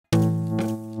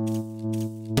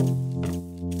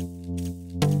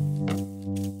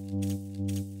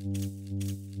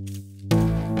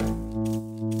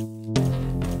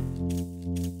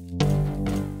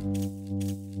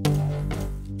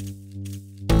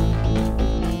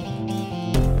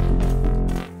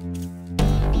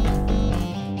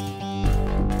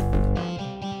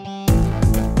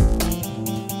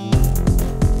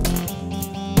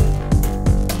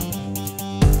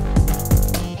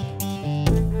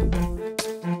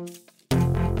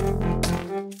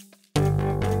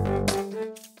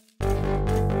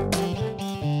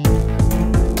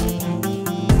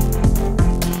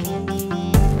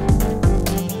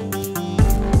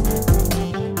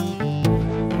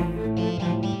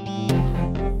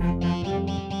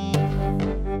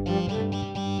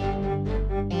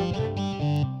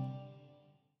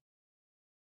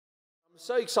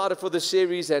so excited for this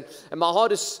series, and my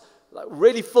heart is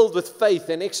really filled with faith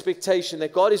and expectation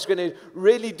that God is going to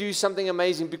really do something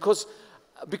amazing because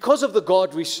of the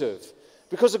God we serve.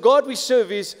 Because the God we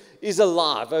serve is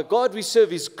alive. A God we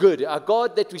serve is good. A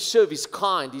God that we serve is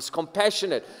kind, is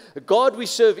compassionate. The God we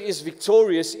serve is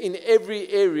victorious in every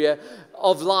area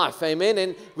of life. Amen.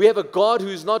 And we have a God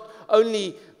who's not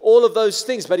only all of those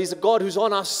things, but He's a God who's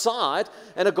on our side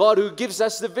and a God who gives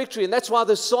us the victory. And that's why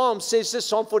the Psalm says this,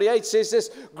 Psalm 48 says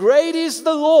this, great is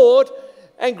the Lord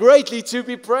and greatly to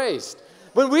be praised.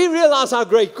 When we realize how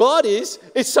great God is,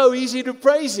 it's so easy to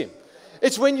praise Him.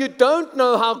 It's when you don't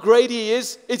know how great He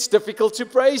is, it's difficult to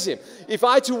praise Him. If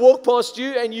I had to walk past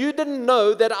you and you didn't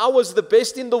know that I was the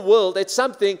best in the world at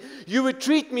something, you would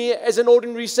treat me as an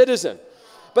ordinary citizen.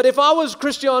 But if I was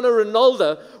Cristiano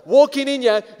Ronaldo walking in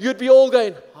here, you'd be all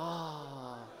going,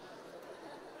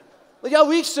 Well, yeah,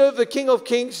 we serve the King of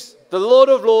Kings, the Lord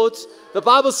of Lords. The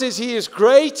Bible says He is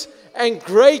great and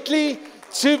greatly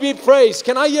to be praised.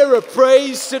 Can I hear a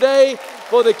praise today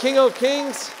for the King of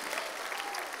Kings?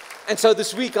 And so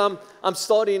this week I'm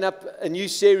starting up a new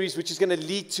series which is going to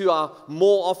lead to our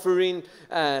more offering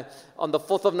on the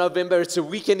 4th of November. It's a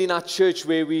weekend in our church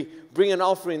where we bring an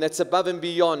offering that's above and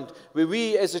beyond, where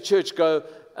we as a church go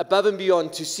above and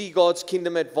beyond to see God's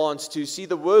kingdom advance, to see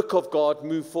the work of God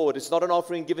move forward. It's not an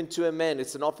offering given to a man,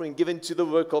 it's an offering given to the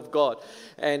work of God.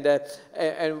 And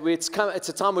it's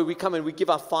a time where we come and we give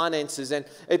our finances, and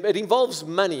it involves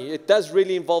money. It does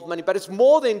really involve money, but it's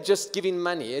more than just giving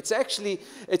money. It's actually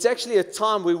a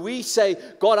time where we say,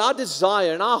 God, our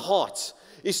desire and our heart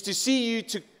is to see you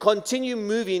to continue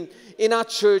moving in our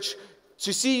church,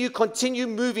 to see you continue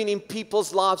moving in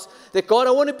people's lives. That God,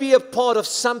 I want to be a part of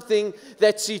something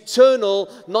that's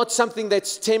eternal, not something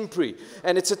that's temporary.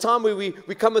 And it's a time where we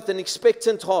come with an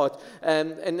expectant heart,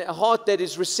 and a heart that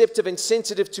is receptive and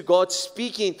sensitive to God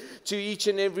speaking to each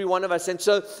and every one of us. And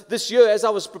so this year, as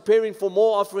I was preparing for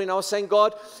more offering, I was saying,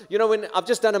 God, you know, when I've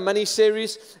just done a money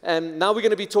series, and now we're going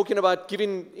to be talking about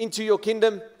giving into your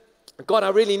kingdom. God, I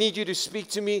really need you to speak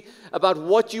to me about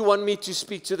what you want me to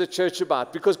speak to the church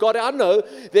about. Because, God, I know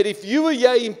that if you were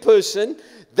here in person,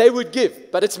 they would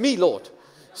give. But it's me, Lord.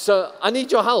 So I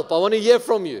need your help. I want to hear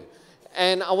from you.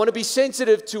 And I want to be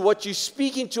sensitive to what you're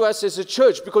speaking to us as a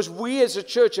church. Because we as a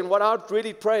church, and what I would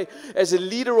really pray as a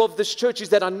leader of this church, is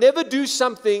that I never do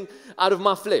something out of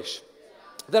my flesh.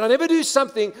 That I never do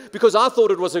something because I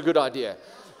thought it was a good idea.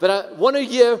 But I want to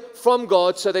hear from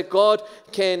God so that God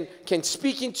can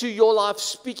speak into your life,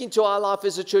 speak into our life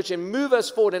as a church and move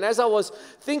us forward. And as I was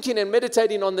thinking and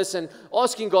meditating on this and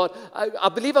asking God, I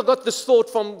believe I got this thought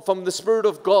from the Spirit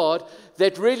of God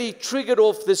that really triggered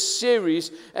off this series.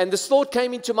 And this thought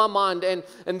came into my mind and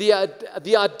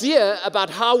the idea about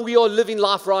how we are living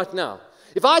life right now.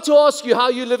 If I had to ask you how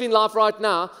you're living life right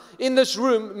now, in this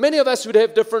room, many of us would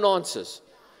have different answers.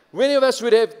 Many of us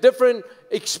would have different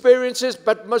experiences,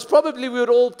 but most probably we would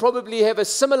all probably have a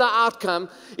similar outcome,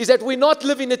 is that we're not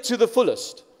living it to the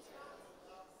fullest.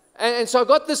 And so I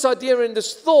got this idea and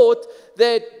this thought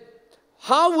that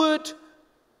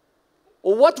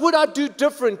what would I do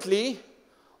differently,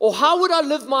 or how would I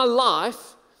live my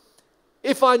life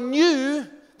if I knew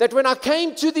that when I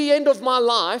came to the end of my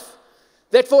life,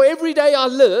 that for every day I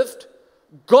lived,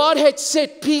 God had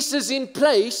set pieces in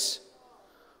place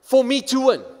for me to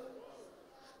win.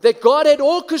 That God had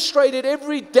orchestrated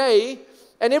every day,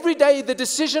 and every day the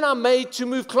decision I made to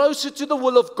move closer to the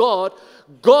will of God,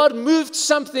 God moved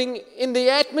something in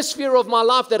the atmosphere of my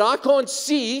life that I can't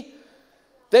see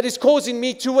that is causing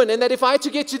me to win. And that if I had to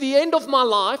get to the end of my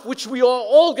life, which we are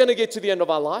all going to get to the end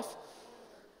of our life,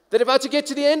 that if I had to get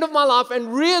to the end of my life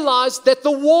and realize that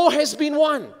the war has been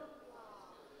won,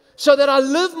 so that I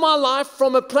live my life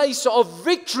from a place of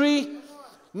victory,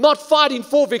 not fighting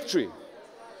for victory.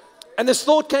 And this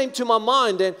thought came to my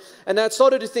mind, and I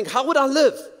started to think, how would I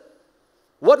live?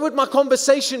 What would my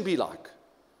conversation be like?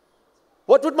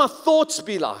 What would my thoughts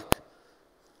be like?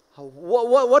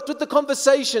 What would the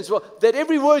conversations, that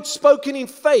every word spoken in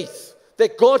faith,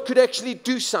 that God could actually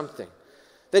do something,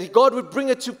 that God would bring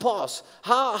it to pass?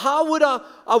 How would I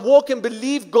walk and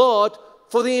believe God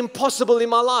for the impossible in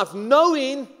my life,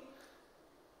 knowing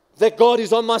that God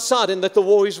is on my side and that the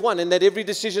war is won, and that every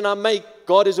decision I make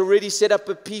God has already set up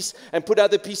a piece and put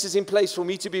other pieces in place for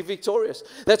me to be victorious.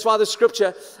 That's why the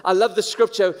scripture, I love the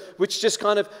scripture, which just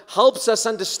kind of helps us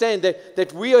understand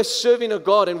that we are serving a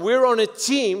God and we're on a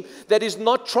team that is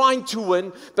not trying to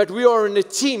win, but we are on a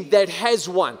team that has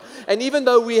won. And even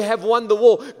though we have won the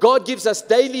war, God gives us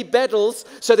daily battles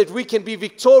so that we can be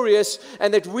victorious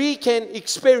and that we can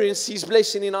experience His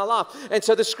blessing in our life. And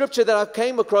so the scripture that I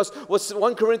came across was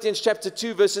 1 Corinthians chapter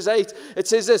 2 verses 8. It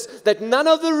says this, that none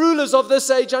of the rulers of this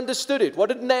age understood it. What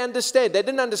didn't they understand? They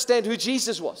didn't understand who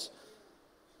Jesus was.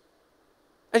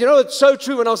 And you know, it's so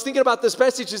true. When I was thinking about this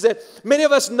passage is that many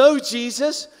of us know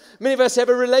Jesus. Many of us have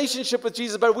a relationship with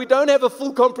Jesus, but we don't have a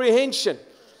full comprehension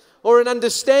or an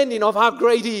understanding of how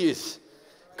great He is.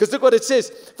 Because look what it says.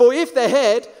 For if they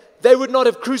had, they would not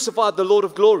have crucified the Lord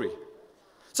of glory.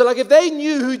 So like if they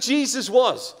knew who Jesus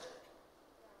was,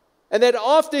 and that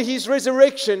after His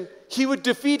resurrection, He would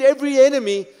defeat every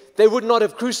enemy, they would not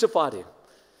have crucified Him.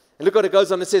 And look what it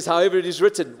goes on. It says, however it is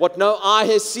written, what no eye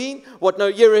has seen, what no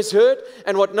ear has heard,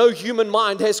 and what no human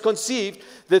mind has conceived,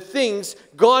 the things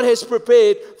God has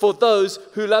prepared for those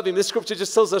who love Him. This scripture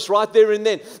just tells us right there and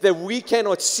then that we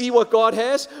cannot see what God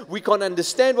has. We can't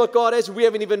understand what God has. We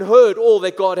haven't even heard all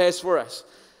that God has for us.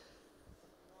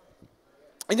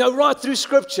 And you know, right through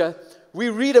scripture, we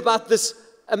read about this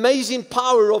amazing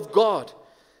power of God.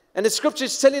 And the scripture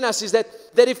is telling us is that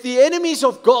if the enemies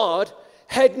of God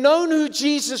had known who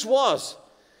Jesus was,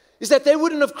 is that they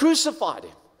wouldn't have crucified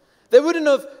Him. They wouldn't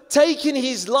have taken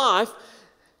His life.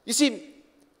 You see,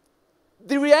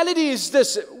 the reality is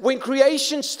this. When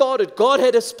creation started, God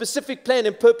had a specific plan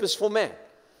and purpose for man.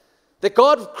 That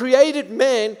God created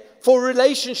man for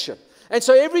relationship. And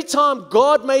so every time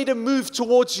God made a move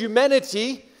towards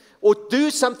humanity or do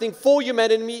something for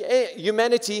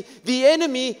humanity, the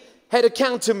enemy had a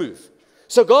counter move.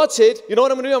 So God said, you know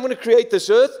what I'm going to do? I'm going to create this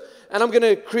earth and I'm going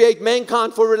to create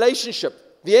mankind for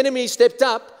relationship. The enemy stepped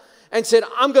up and said,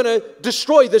 I'm going to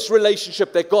destroy this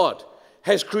relationship that God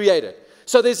has created.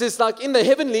 So there's this, like in the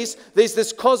heavenlies, there's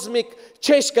this cosmic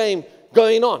chess game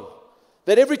going on.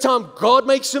 That every time God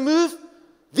makes a move,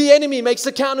 the enemy makes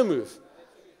a counter move.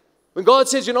 When God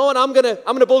says, you know what, I'm going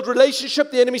to build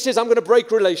relationship, the enemy says, I'm going to break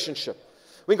relationship.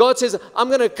 When God says, I'm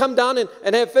going to come down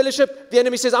and have fellowship, the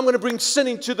enemy says, I'm going to bring sin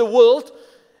into the world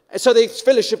so that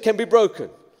fellowship can be broken.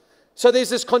 So there's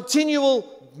this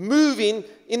continual moving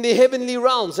in the heavenly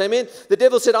realms. Amen. The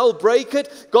devil said, I'll break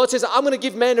it. God says, I'm going to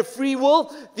give man a free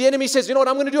will. The enemy says, you know what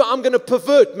I'm going to do? I'm going to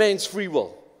pervert man's free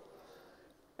will.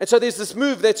 And so there's this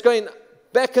move that's going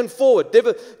back and forward.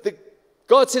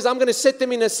 God says, I'm going to set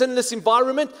them in a sinless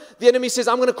environment. The enemy says,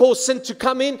 I'm going to cause sin to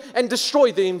come in and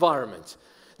destroy the environment.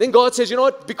 Then God says, you know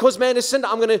what, because man has sinned,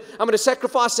 I'm going to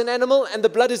sacrifice an animal and the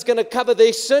blood is going to cover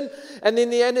their sin. And then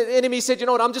the enemy said, you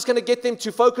know what, I'm just going to get them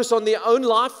to focus on their own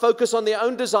life, focus on their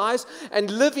own desires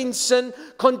and live in sin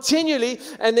continually.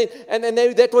 And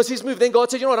that was his move. Then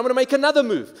God said, you know what, I'm going to make another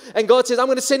move. And God says, I'm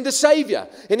going to send a savior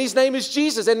and his name is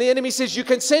Jesus. And the enemy says, you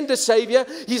can send a savior,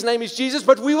 his name is Jesus,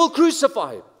 but we will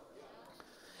crucify him.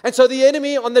 And so the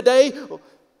enemy on the day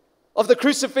of the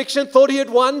crucifixion thought he had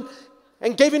won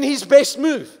and gave him his best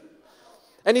move.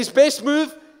 And his best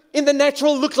move in the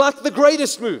natural looked like the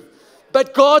greatest move.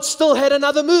 But God still had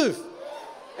another move.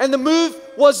 And the move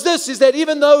was this, is that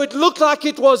even though it looked like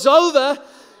it was over,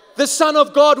 the Son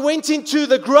of God went into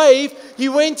the grave, he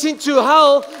went into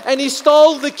hell, and he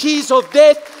stole the keys of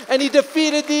death, and he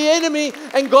defeated the enemy.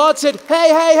 And God said,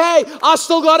 hey, I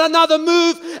still got another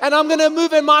move, and I'm going to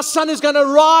move, and my son is going to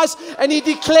rise. And he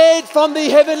declared from the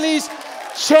heavenlies,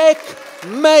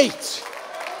 checkmate.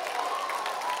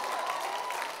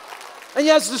 And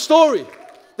here's the story.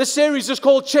 The series is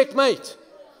called Checkmate.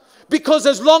 Because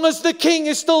as long as the king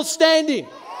is still standing,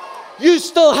 you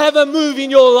still have a move in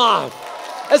your life.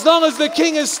 As long as the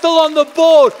king is still on the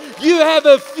board, you have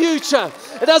a future.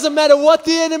 It doesn't matter what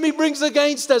the enemy brings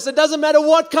against us. It doesn't matter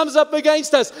what comes up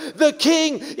against us. The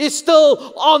king is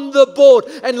still on the board.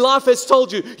 And life has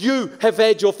told you, you have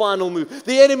had your final move.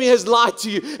 The enemy has lied to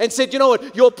you and said, you know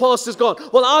what, your past is gone.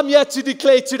 Well, I'm here to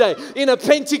declare today in a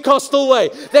Pentecostal way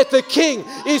that the king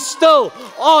is still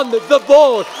on the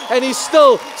board and he's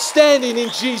still standing in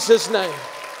Jesus' name.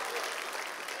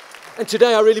 And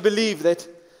today I really believe that,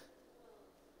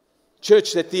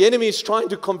 church, that the enemy is trying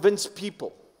to convince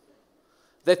people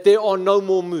that there are no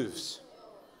more moves.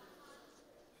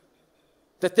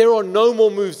 That there are no more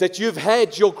moves. That you've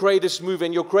had your greatest move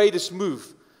and your greatest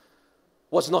move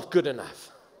was not good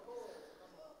enough.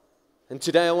 And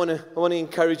today I want to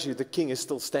encourage you, the king is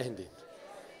still standing.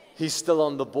 He's still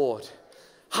on the board.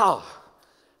 How?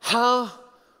 How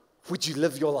would you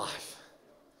live your life?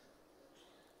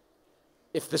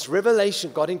 if this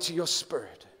revelation got into your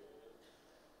spirit,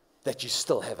 that you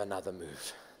still have another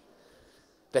move.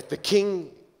 That the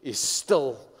king is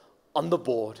still on the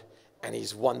board and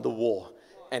he's won the war.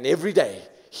 And every day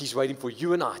he's waiting for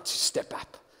you and I to step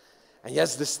up. And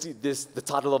here's the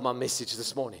title of my message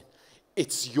this morning.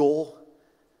 It's your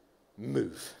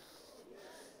move.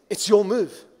 It's your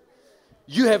move.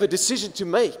 You have a decision to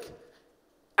make.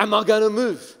 Am I going to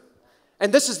move?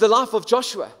 And this is the life of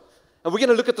Joshua. And we're going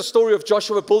to look at the story of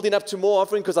Joshua building up to more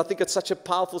offering because I think it's such a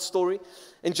powerful story.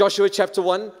 In Joshua chapter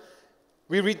 1,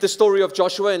 we read the story of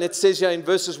Joshua, and it says here in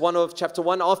verses 1 of chapter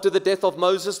 1, after the death of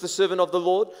Moses, the servant of the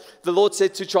Lord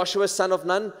said to Joshua, son of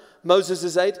Nun,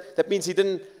 Moses' aide. That means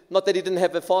not that he didn't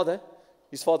have a father.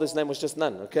 His father's name was just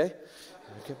Nun, okay?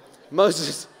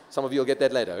 Moses, some of you will get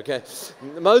that later, okay?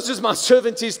 Moses, my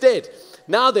servant, is dead.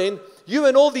 Now then, you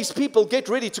and all these people get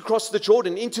ready to cross the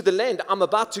Jordan into the land I'm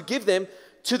about to give them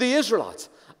to the Israelites.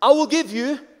 I will give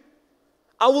you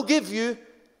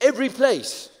every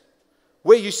place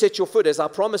where you set your foot, as I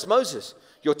promised Moses.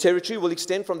 Your territory will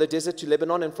extend from the desert to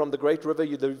Lebanon and from the great river,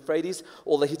 the Euphrates,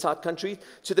 all the Hittite country,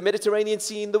 to the Mediterranean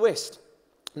Sea in the west.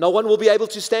 No one will be able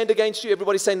to stand against you.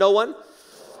 Everybody say, no one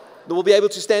will be able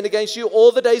to stand against you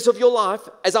all the days of your life.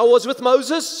 As I was with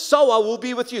Moses, so I will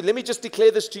be with you. Let me just declare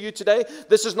this to you today.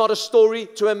 This is not a story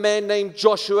to a man named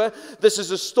Joshua. This is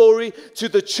a story to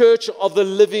the church of the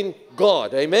living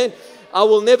God. Amen. I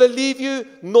will never leave you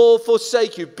nor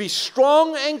forsake you. Be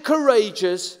strong and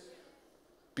courageous,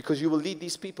 because you will lead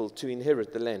these people to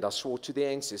inherit the land I swore to their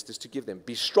ancestors to give them.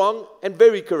 Be strong and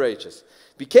very courageous.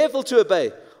 Be careful to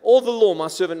obey all the law my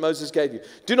servant Moses gave you.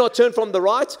 Do not turn from the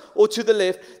right or to the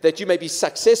left, that you may be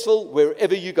successful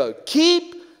wherever you go.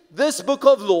 Keep this book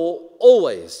of law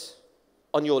always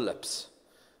on your lips.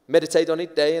 Meditate on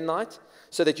it day and night,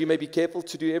 so that you may be careful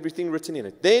to do everything written in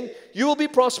it. Then you will be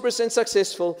prosperous and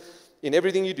successful in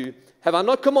everything you do. Have I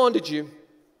not commanded you?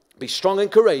 Be strong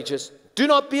and courageous. Do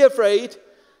not be afraid.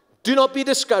 Do not be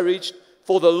discouraged,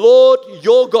 for the Lord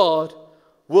your God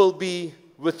will be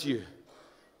with you.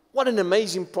 What an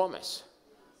amazing promise.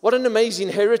 What an amazing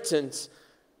inheritance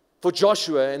for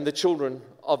Joshua and the children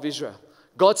of Israel.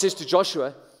 God says to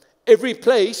Joshua, every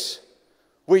place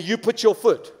where you put your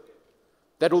foot,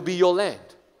 that will be your land.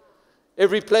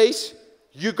 Every place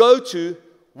you go to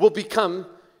will become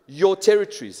your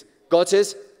territories. God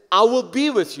says, I will be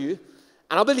with you.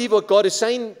 And I believe what God is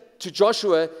saying to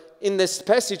Joshua in this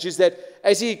passage is that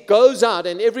as he goes out,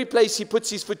 and every place he puts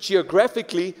his foot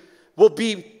geographically will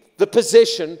be the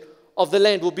possession of the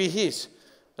land, will be his.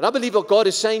 And I believe what God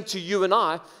is saying to you and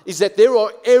I is that there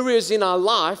are areas in our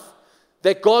life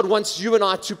that God wants you and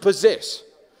I to possess.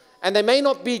 And they may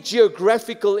not be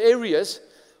geographical areas.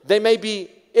 They may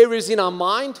be areas in our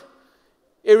mind,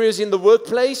 areas in the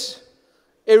workplace,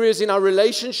 areas in our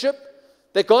relationship,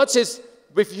 that God says,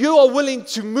 if you are willing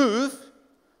to move,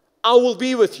 I will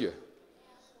be with you.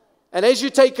 And as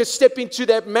you take a step into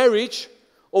that marriage,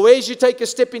 or as you take a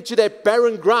step into that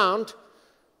barren ground,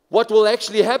 what will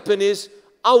actually happen is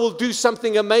I will do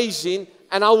something amazing,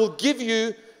 and I will give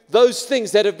you those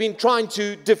things that have been trying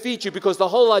to defeat you. Because the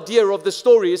whole idea of the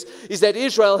story is that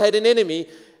Israel had an enemy,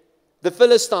 the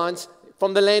Philistines,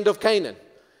 from the land of Canaan.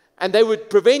 And they were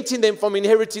preventing them from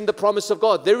inheriting the promise of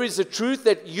God. There is a truth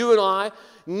that you and I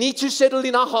need to settle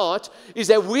in our heart, is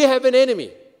that we have an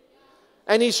enemy.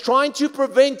 And he's trying to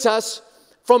prevent us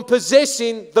from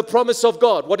possessing the promise of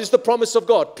God. What is the promise of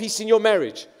God? Peace in your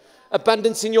marriage,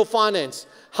 abundance in your finance,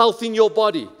 health in your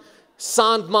body,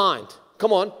 sound mind.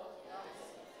 Come on.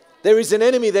 There is an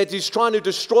enemy that is trying to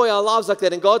destroy our lives like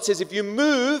that. And God says, if you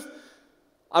move,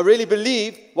 I really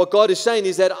believe what God is saying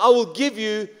is that I will give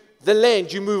you the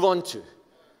land you move on to.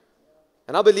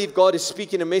 And I believe God is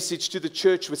speaking a message to the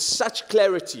church with such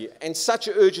clarity and such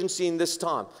urgency in this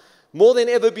time, more than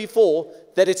ever before,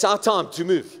 that it's our time to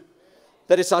move.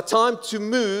 That it's our time to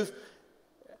move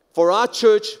for our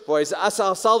church, for us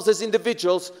ourselves as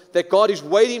individuals, that God is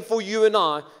waiting for you and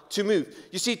I to move.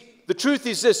 You see, the truth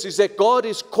is this, is that God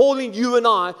is calling you and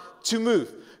I to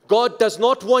move. God does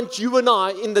not want you and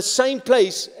I in the same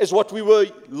place as what we were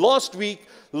last week,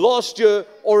 last year,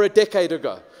 or a decade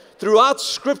ago. Throughout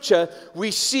Scripture,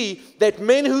 we see that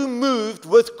men who moved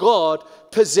with God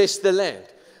possessed the land.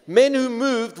 Men who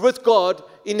moved with God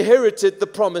inherited the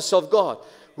promise of God.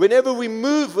 Whenever we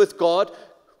move with God,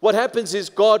 what happens is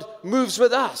God moves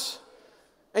with us.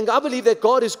 And I believe that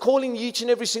God is calling each and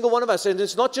every single one of us. And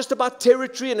it's not just about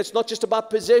territory and it's not just about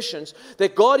possessions.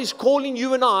 That God is calling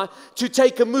you and I to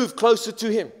take a move closer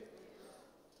to Him.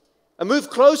 A move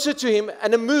closer to Him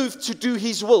and a move to do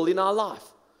His will in our life.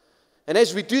 And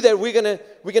as we do that, we're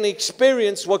gonna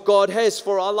experience what God has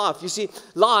for our life. You see,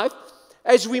 life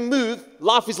as we move,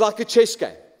 life is like a chess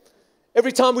game.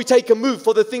 Every time we take a move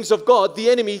for the things of God, the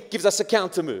enemy gives us a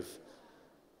counter move.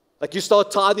 Like you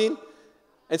start tithing,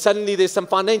 and suddenly there's some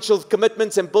financial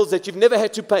commitments and bills that you've never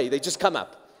had to pay. They just come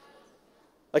up.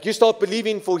 Like you start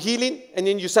believing for healing, and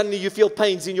then suddenly you feel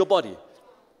pains in your body.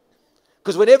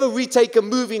 Because whenever we take a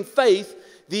move in faith,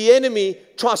 the enemy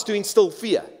tries to instill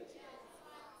fear.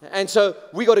 And so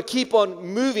we got to keep on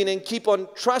moving and keep on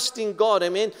trusting God,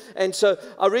 amen. And so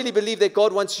I really believe that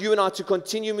God wants you and I to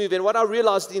continue moving. And what I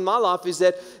realized in my life is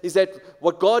that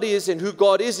what God is and who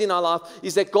God is in our life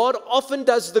is that God often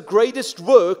does the greatest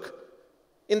work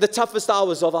in the toughest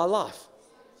hours of our life.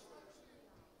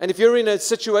 And if you're in a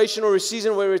situation or a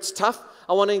season where it's tough,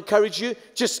 I want to encourage you,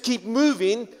 just keep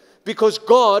moving because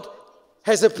God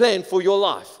has a plan for your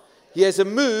life. He has a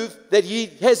move that He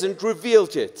hasn't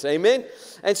revealed yet. Amen?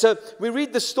 And so we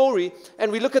read the story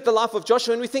and we look at the life of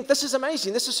Joshua and we think, this is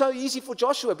amazing. This is so easy for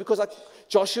Joshua because like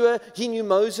Joshua, he knew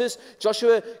Moses.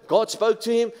 Joshua, God spoke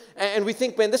to him. And we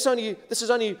think, man, this is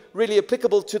only really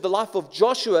applicable to the life of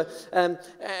Joshua. And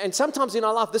sometimes in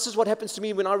our life, this is what happens to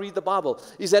me when I read the Bible,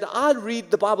 is that I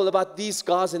read the Bible about these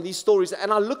guys and these stories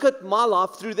and I look at my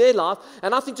life through their life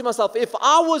and I think to myself, if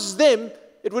I was them,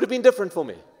 it would have been different for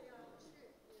me.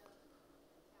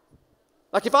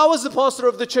 Like if I was the pastor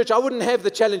of the church, I wouldn't have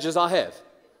the challenges I have.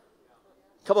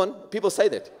 Come on, people say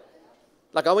that.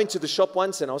 Like I went to the shop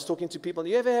once and I was talking to people, do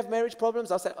you ever have marriage problems?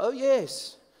 I said, oh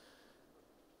yes.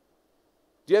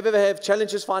 Do you ever have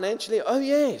challenges financially? Oh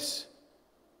yes.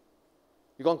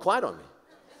 You've gone quiet on me.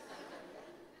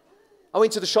 I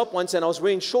went to the shop once and I was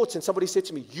wearing shorts and somebody said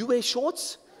to me, you wear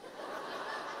shorts?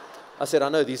 I said, I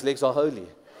know, these legs are holy.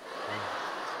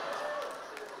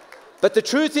 But the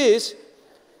truth is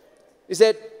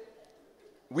that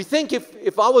we think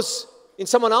if I was in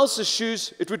someone else's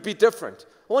shoes, it would be different.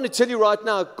 I want to tell you right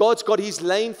now, God's got His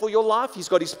lane for your life. He's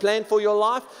got His plan for your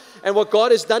life. And what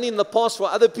God has done in the past for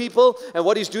other people and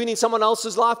what He's doing in someone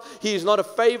else's life, He is not a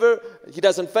favor. He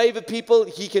doesn't favor people.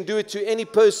 He can do it to any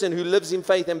person who lives in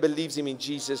faith and believes Him in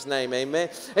Jesus' name. Amen.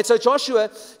 And so Joshua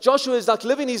is like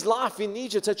living his life in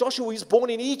Egypt. So Joshua was born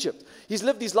in Egypt. He's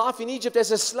lived his life in Egypt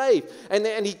as a slave.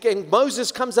 And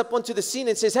Moses comes up onto the scene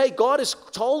and says, hey, God has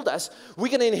told us we're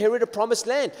going to inherit a promised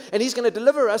land. And He's going to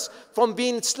deliver us from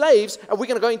being slaves and we're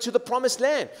going to go into the promised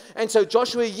land. And so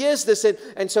Joshua hears this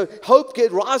and so hope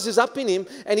rises up in him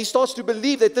and he starts to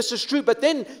believe that this is true. But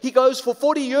then he goes for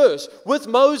 40 years with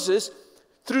Moses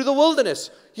through the wilderness.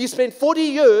 He spent 40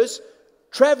 years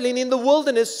traveling in the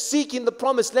wilderness seeking the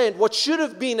promised land. What should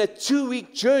have been a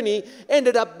 2-week journey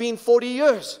ended up being 40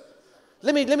 years.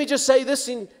 Let me just say this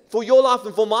for your life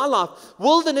and for my life.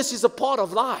 Wilderness is a part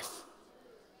of life.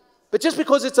 But just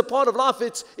because it's a part of life,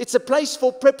 it's a place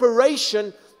for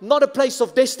preparation, not a place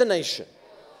of destination.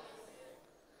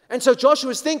 And so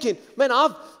Joshua's thinking, man,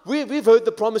 we've heard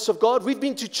the promise of God. We've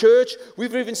been to church.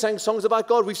 We've even sang songs about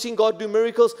God. We've seen God do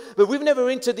miracles. But we've never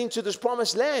entered into this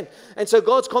promised land. And so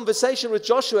God's conversation with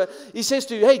Joshua, He says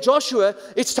to you, hey, Joshua,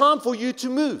 it's time for you to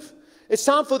move. It's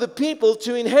time for the people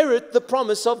to inherit the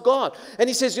promise of God. And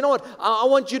He says, you know what? I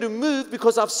want you to move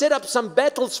because I've set up some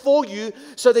battles for you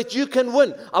so that you can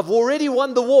win. I've already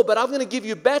won the war, but I'm going to give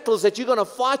you battles that you're going to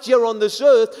fight here on this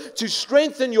earth to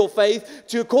strengthen your faith,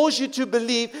 to cause you to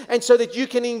believe, and so that you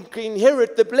can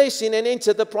inherit the blessing and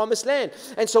enter the promised land.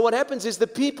 And so what happens is the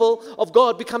people of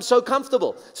God become so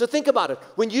comfortable. So think about it.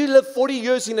 When you live 40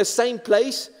 years in the same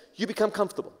place, you become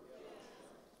comfortable.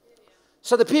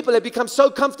 So the people have become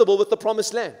so comfortable with the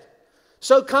promised land,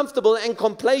 so comfortable and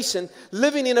complacent,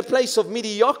 living in a place of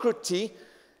mediocrity.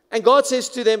 And God says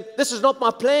to them, this is not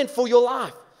my plan for your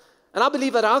life. And I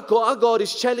believe that our God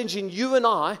is challenging you and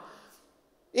I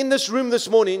in this room this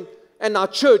morning and our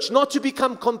church not to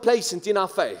become complacent in our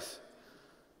faith,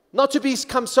 not to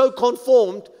become so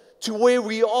conformed to where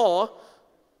we are,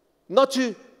 not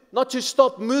to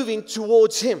stop moving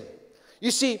towards Him.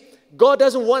 You see, God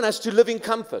doesn't want us to live in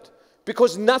comfort.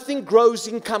 Because nothing grows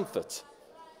in comfort.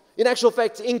 In actual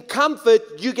fact, in comfort,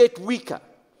 you get weaker.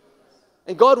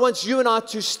 And God wants you and I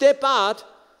to step out.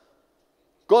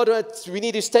 We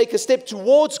need to take a step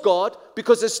towards God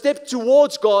because a step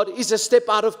towards God is a step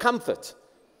out of comfort.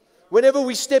 Whenever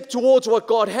we step towards what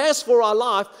God has for our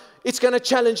life, it's going to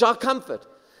challenge our comfort.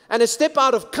 And a step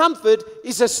out of comfort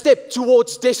is a step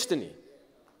towards destiny.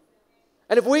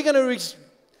 And if we're going to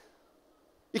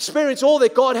experience all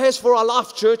that God has for our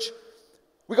life, church,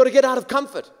 we've got to get out of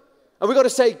comfort. And we've got to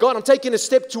say, God, I'm taking a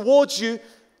step towards you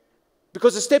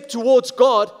because a step towards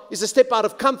God is a step out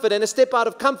of comfort. And a step out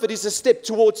of comfort is a step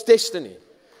towards destiny.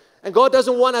 And God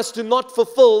doesn't want us to not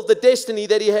fulfill the destiny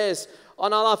that He has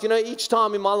on our life. You know, each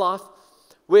time in my life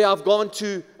where I've gone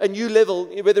to a new level,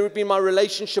 whether it be my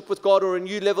relationship with God or a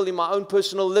new level in my own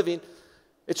personal living,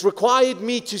 it's required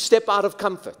me to step out of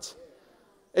comfort.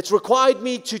 It's required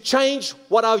me to change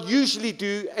what I usually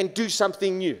do and do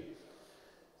something new.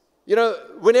 You know,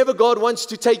 whenever God wants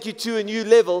to take you to a new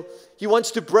level, He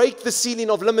wants to break the ceiling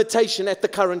of limitation at the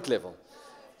current level.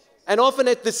 And often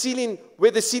at the ceiling,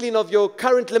 where the ceiling of your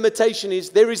current limitation is,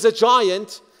 there is a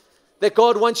giant that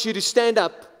God wants you to stand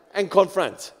up and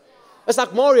confront. It's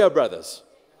like Mario Brothers.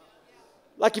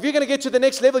 Like if you're going to get to the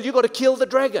next level, you've got to kill the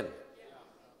dragon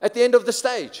at the end of the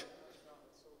stage.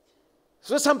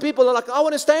 So some people are like, I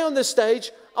want to stay on this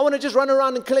stage. I want to just run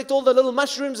around and collect all the little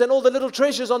mushrooms and all the little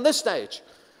treasures on this stage.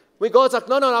 Where God's like,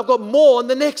 no, I've got more on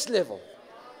the next level.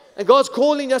 And God's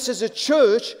calling us as a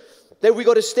church that we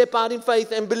got to step out in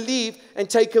faith and believe and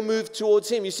take a move towards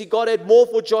Him. You see, God had more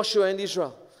for Joshua and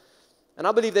Israel. And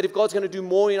I believe that if God's going to do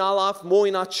more in our life, more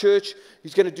in our church,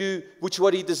 He's going to do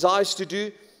what He desires to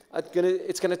do.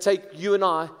 It's going to take you and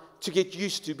I to get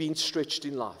used to being stretched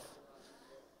in life.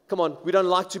 Come on, we don't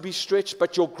like to be stretched,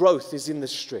 but your growth is in the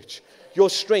stretch. Your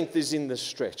strength is in the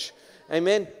stretch.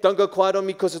 Amen? Don't go quiet on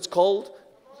me because it's cold.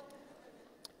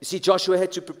 You see, Joshua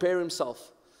had to prepare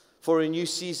himself for a new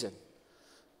season.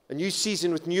 A new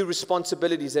season with new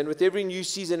responsibilities. And with every new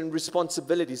season and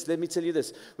responsibilities, let me tell you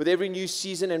this. With every new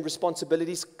season and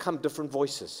responsibilities come different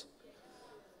voices.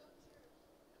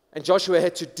 And Joshua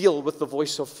had to deal with the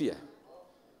voice of fear.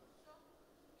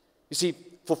 You see,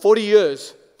 for 40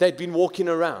 years, they'd been walking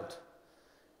around.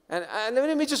 And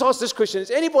let me just ask this question.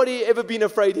 Has anybody ever been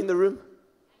afraid in the room?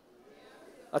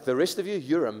 Like the rest of you,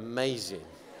 you're amazing.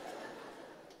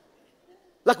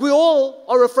 Like we all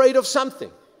are afraid of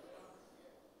something.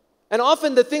 And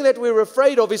often the thing that we're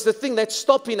afraid of is the thing that's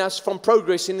stopping us from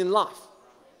progressing in life.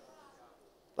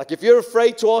 Like if you're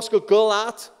afraid to ask a girl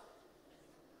out,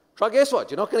 try guess what?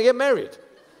 You're not going to get married.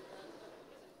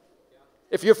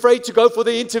 If you're afraid to go for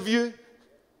the interview,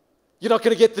 you're not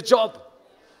going to get the job.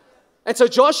 And so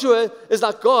Joshua is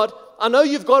like, God, I know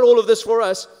you've got all of this for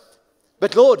us,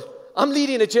 but Lord, I'm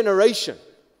leading a generation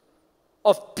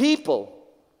of people,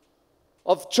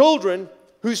 of children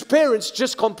whose parents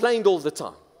just complained all the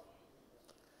time.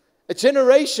 A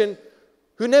generation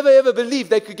who never ever believed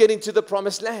they could get into the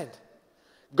promised land.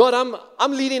 God,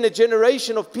 I'm leading a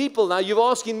generation of people now. You're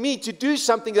asking me to do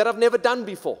something that I've never done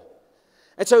before.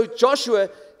 And so Joshua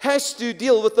has to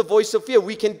deal with the voice of fear.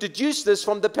 We can deduce this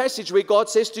from the passage where God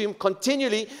says to him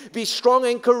continually, be strong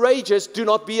and courageous, do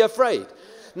not be afraid.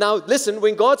 Now listen,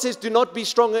 when God says do not be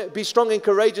strong and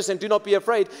courageous and do not be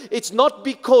afraid, it's not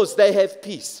because they have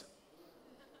peace.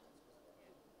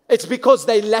 It's because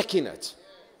they lack in it.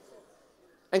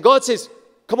 And God says,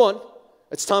 come on,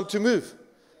 it's time to move.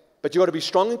 But you got to be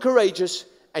strong and courageous,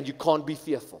 and you can't be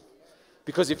fearful.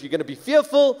 Because if you're going to be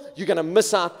fearful, you're going to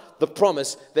miss out the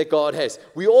promise that God has.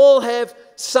 We all have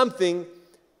something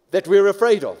that we're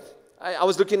afraid of. I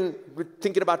was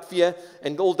thinking about fear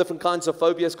and all different kinds of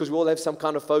phobias, because we all have some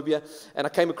kind of phobia. And I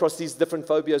came across these different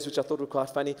phobias, which I thought were quite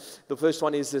funny. The first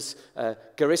one is this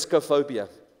gareskophobia.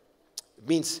 It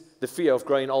means the fear of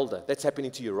growing older. That's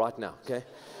happening to you right now, okay?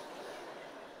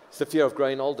 It's the fear of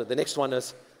growing older. The next one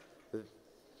is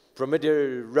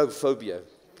bromidiophobia.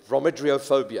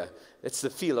 Bromidiophobia. It's the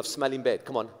feel of smelling bad.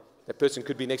 Come on. That person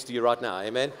could be next to you right now.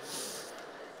 Amen?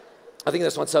 I think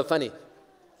this one's so funny.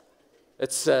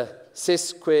 It's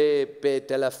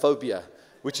sesquipedelophobia,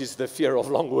 which is the fear of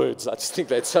long words. I just think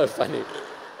that's so funny.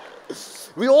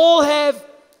 We all have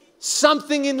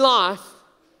something in life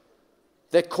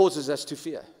that causes us to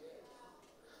fear.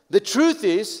 The truth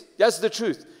is, that's the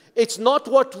truth. It's not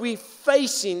what we're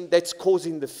facing that's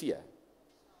causing the fear.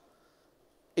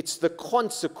 It's the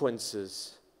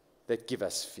consequences that give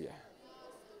us fear.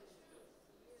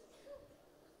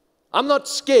 I'm not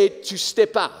scared to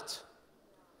step out,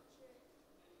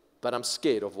 but I'm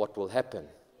scared of what will happen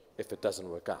if it doesn't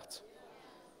work out.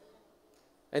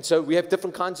 And so we have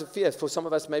different kinds of fear. For some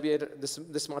of us, maybe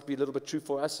this might be a little bit true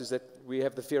for us, is that we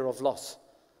have the fear of loss.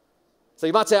 So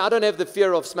you might say, I don't have the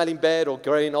fear of smelling bad or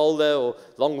growing older or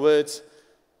long words,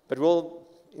 but we all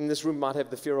in this room might have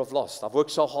the fear of loss. I've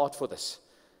worked so hard for this.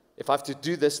 If I have to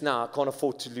do this now, I can't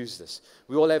afford to lose this.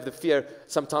 We all have the fear,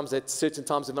 sometimes at certain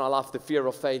times in our life, the fear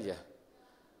of failure.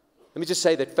 Let me just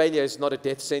say that failure is not a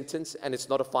death sentence, and it's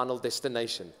not a final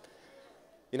destination.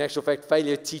 In actual fact,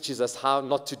 failure teaches us how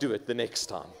not to do it the next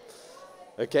time.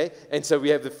 Okay? And so we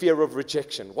have the fear of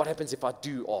rejection. What happens if I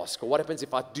do ask? Or what happens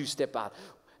if I do step out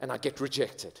and I get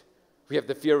rejected? We have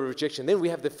the fear of rejection. Then we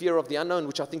have the fear of the unknown,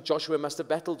 which I think Joshua must have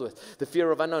battled with. The fear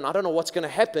of unknown. I don't know what's going to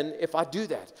happen if I do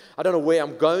that. I don't know where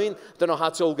I'm going. I don't know how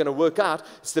it's all going to work out.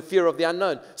 It's the fear of the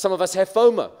unknown. Some of us have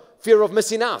FOMO, Fear of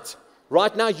missing out.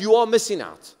 Right now, you are missing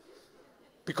out.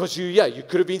 Because you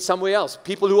could have been somewhere else.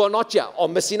 People who are not here are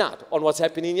missing out on what's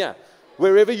happening here.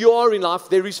 Wherever you are in life,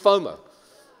 there is FOMO.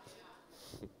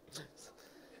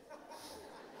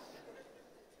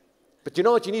 But you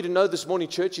know what you need to know this morning,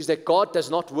 church, is that God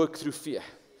does not work through fear.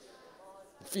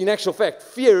 In actual fact,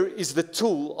 fear is the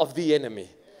tool of the enemy.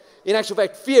 In actual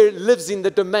fact, fear lives in the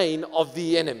domain of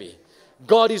the enemy.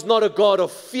 God is not a God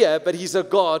of fear, but He's a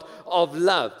God of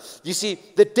love. You see,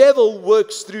 the devil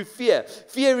works through fear.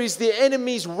 Fear is the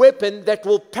enemy's weapon that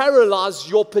will paralyze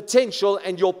your potential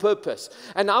and your purpose.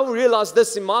 And I realized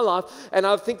this in my life, and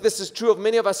I think this is true of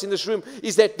many of us in this room,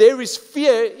 is that there is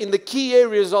fear in the key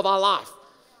areas of our life.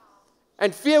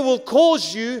 And fear will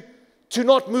cause you to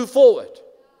not move forward.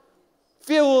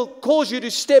 Fear will cause you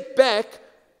to step back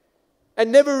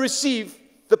and never receive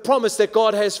the promise that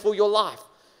God has for your life.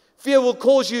 Fear will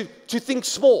cause you to think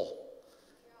small.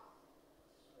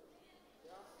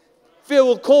 Fear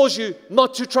will cause you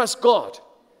not to trust God.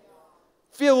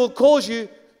 Fear will cause you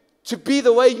to be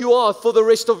the way you are for the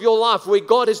rest of your life, where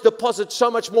God has deposited so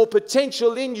much more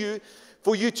potential in you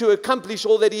for you to accomplish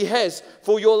all that He has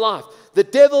for your life. The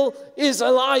devil is a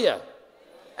liar,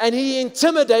 and he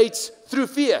intimidates through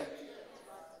fear.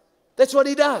 That's what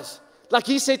he does. Like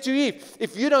he said to Eve,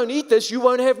 if you don't eat this, you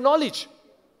won't have knowledge.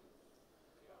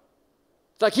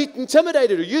 Like he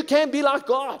intimidated her. You can be like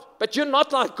God, but you're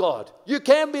not like God. You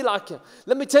can be like Him.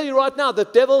 Let me tell you right now, the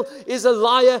devil is a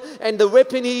liar, and the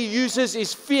weapon he uses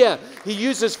is fear. He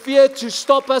uses fear to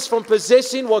stop us from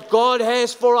possessing what God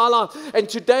has for our life. And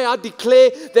today I declare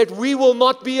that we will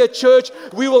not be a church,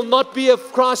 we will not be a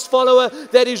Christ follower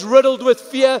that is riddled with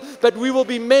fear, but we will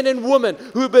be men and women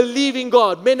who believe in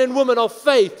God, men and women of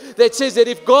faith that says that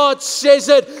if God says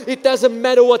it, it doesn't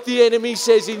matter what the enemy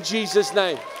says, in Jesus'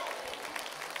 name.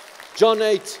 John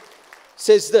 8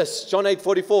 says this, John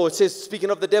 8:44, it says, speaking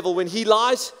of the devil, when he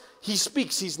lies, he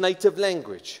speaks his native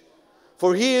language.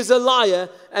 For he is a liar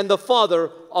and the father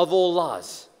of all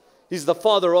lies. He's the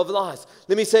father of lies.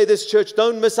 Let me say this, church,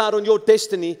 don't miss out on your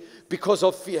destiny because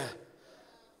of fear.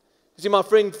 You see, my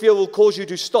friend, fear will cause you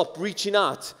to stop reaching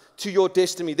out to your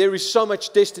destiny. There is so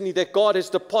much destiny that God has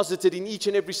deposited in each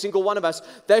and every single one of us.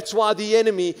 That's why the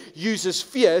enemy uses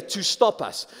fear to stop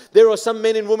us. There are some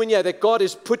men and women here that God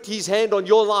has put His hand on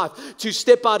your life to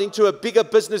step out into a bigger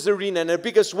business arena and a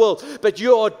bigger world. But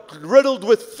you are riddled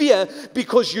with fear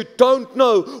because you don't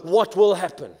know what will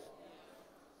happen.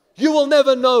 You will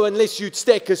never know unless you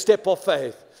take a step of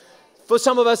faith. For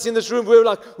some of us in this room, we're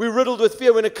riddled with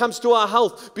fear when it comes to our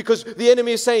health, because the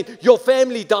enemy is saying, your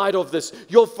family died of this,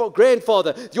 your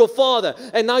grandfather, your father,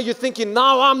 and now you're thinking,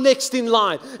 now I'm next in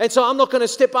line, and so I'm not going to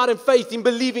step out in faith in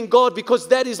believing God because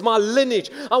that is my lineage.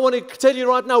 I want to tell you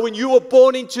right now, when you were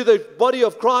born into the body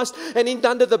of Christ and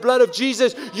under the blood of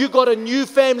Jesus, you got a new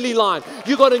family line,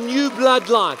 you got a new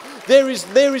bloodline. There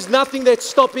is nothing that's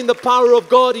stopping the power of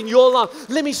God in your life.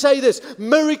 Let me say this,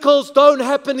 miracles don't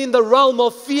happen in the realm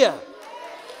of fear.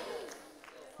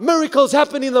 Miracles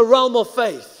happen in the realm of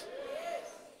faith.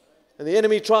 And the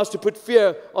enemy tries to put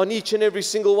fear on each and every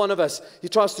single one of us. He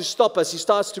tries to stop us. He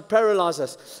starts to paralyze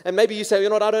us. And maybe you say, you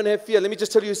know what, I don't have fear. Let me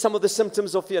just tell you some of the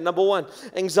symptoms of fear. Number one,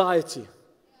 anxiety.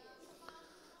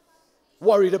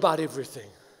 Worried about everything.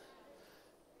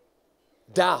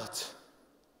 Doubt.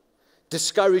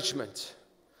 Discouragement.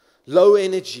 Low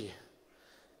energy.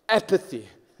 Apathy.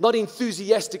 Not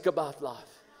enthusiastic about life.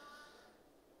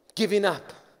 Giving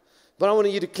up. But I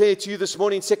want to declare to you this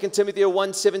morning, 2 Timothy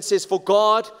 1:7 says, for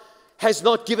God has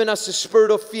not given us a spirit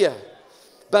of fear,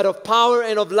 but of power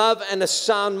and of love and a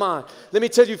sound mind. Let me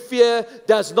tell you, fear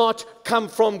does not come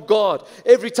from God.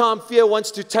 Every time fear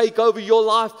wants to take over your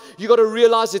life, you got to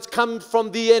realize it's come from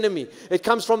the enemy. It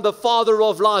comes from the father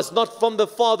of lies, not from the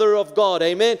Father of God.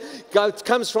 Amen.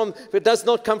 It does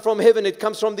not come from heaven. It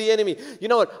comes from the enemy. You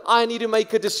know what? I need to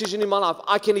make a decision in my life.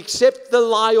 I can accept the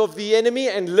lie of the enemy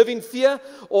and live in fear,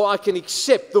 or I can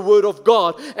accept the word of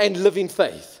God and live in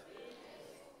faith.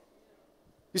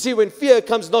 You see, when fear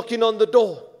comes knocking on the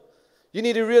door, you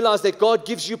need to realize that God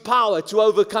gives you power to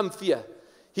overcome fear.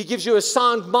 He gives you a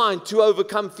sound mind to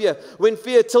overcome fear. When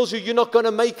fear tells you you're not going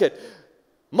to make it,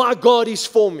 my God is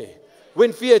for me.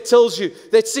 When fear tells you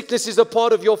that sickness is a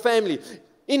part of your family,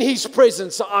 in His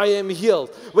presence I am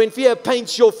healed. When fear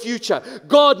paints your future,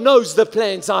 God knows the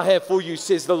plans I have for you,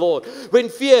 says the Lord. When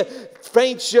fear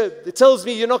it tells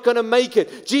me you're not going to make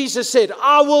it, Jesus said,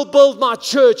 I will build my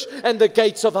church and the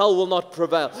gates of hell will not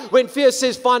prevail. When fear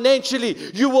says financially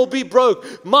you will be broke,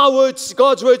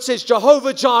 God's word says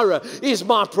Jehovah Jireh is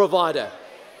my provider.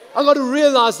 I've got to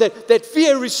realize that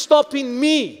fear is stopping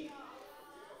me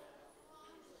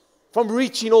from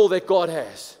reaching all that God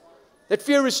has. That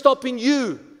fear is stopping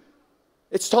you.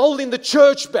 It's holding the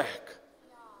church back.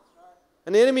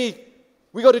 And the enemy,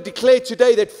 we got to declare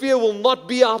today that fear will not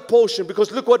be our portion,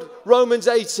 because look what Romans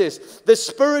 8 says. The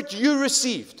spirit you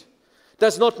received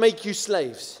does not make you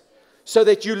slaves, so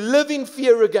that you live in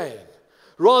fear again.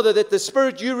 Rather, that the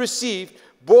spirit you received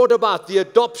brought about the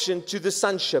adoption to the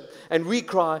sonship. And we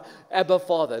cry, Abba,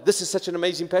 Father. This is such an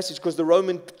amazing passage, because the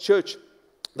Roman church,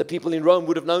 the people in Rome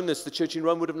would have known this. The church in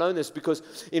Rome would have known this,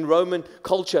 because in Roman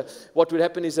culture, what would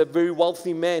happen is a very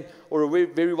wealthy man or a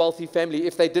very wealthy family,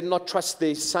 if they did not trust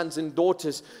their sons and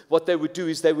daughters, what they would do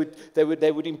is they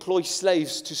would employ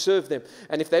slaves to serve them.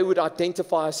 And if they would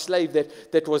identify a slave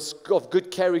that was of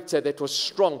good character, that was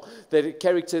strong, that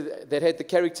had the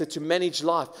character to manage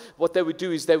life, what they would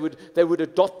do is they would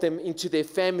adopt them into their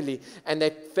family, and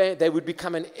they would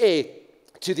become an heir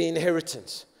to the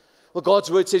inheritance. Well,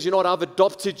 God's word says, you know what, I've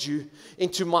adopted you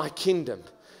into my kingdom.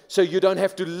 So you don't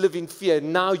have to live in fear.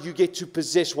 Now you get to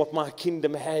possess what my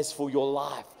kingdom has for your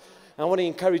life. And I want to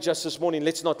encourage us this morning,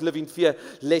 let's not live in fear.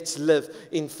 Let's live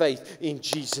in faith in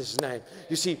Jesus' name.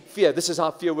 You see, fear, this is how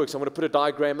fear works. I'm going to put a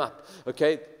diagram up,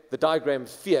 okay? The diagram of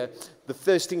fear. The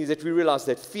first thing is that we realize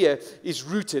that fear is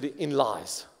rooted in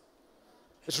lies.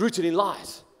 It's rooted in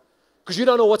lies. Because you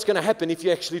don't know what's going to happen if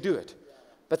you actually do it.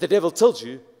 But the devil tells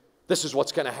you, this is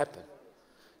what's going to happen.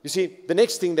 You see, the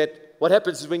next thing what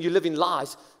happens is when you live in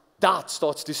lies, doubt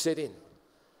starts to set in.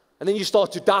 And then you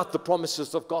start to doubt the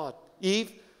promises of God.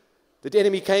 Eve, the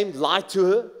enemy came, lied to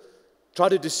her, tried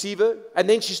to deceive her, and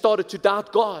then she started to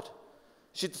doubt God.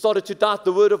 She started to doubt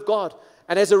the word of God.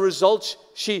 And as a result,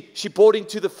 she bought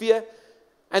into the fear,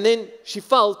 and then she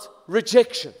felt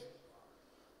rejection.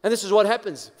 And this is what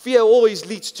happens. Fear always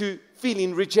leads to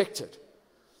feeling rejected.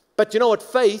 But you know what?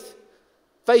 Faith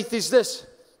is this,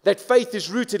 that faith is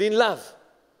rooted in love.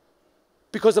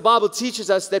 Because the Bible teaches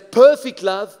us that perfect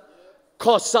love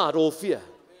casts out all fear.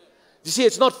 You see,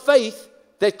 it's not faith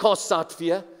that casts out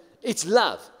fear, it's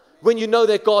love. When you know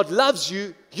that God loves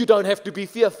you, you don't have to be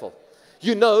fearful.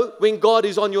 You know when God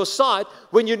is on your side,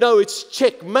 when you know it's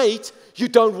checkmate, you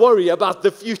don't worry about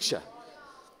the future.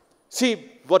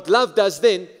 See, what love does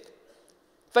then,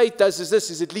 faith does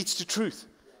is it leads to truth.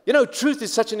 You know, truth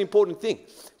is such an important thing.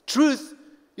 Truth,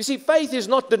 you see, faith is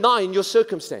not denying your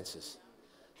circumstances.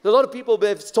 A lot of people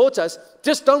have taught us,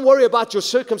 just don't worry about your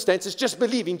circumstances, just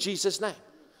believe in Jesus' name.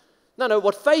 No,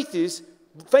 what faith is,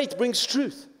 faith brings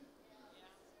truth.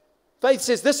 Faith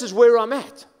says, this is where I'm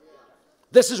at.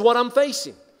 This is what I'm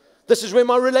facing. This is where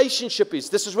my relationship is.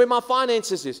 This is where my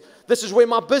finances is. This is where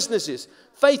my business is.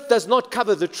 Faith does not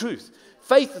cover the truth.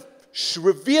 Faith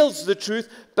reveals the truth,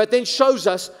 but then shows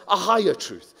us a higher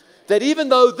truth. That even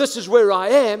though this is where I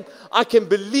am, I can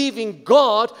believe in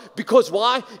God, because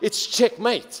why? It's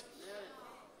checkmate.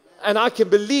 And I can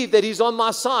believe that He's on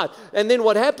my side. And then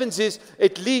what happens is,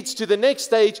 it leads to the next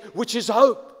stage, which is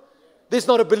hope. There's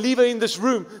not a believer in this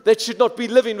room that should not be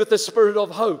living with the spirit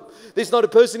of hope. There's not a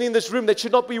person in this room that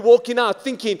should not be walking out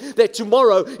thinking that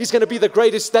tomorrow is going to be the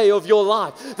greatest day of your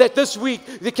life. That this week,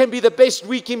 it can be the best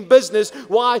week in business.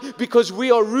 Why? Because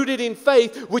we are rooted in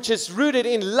faith, which is rooted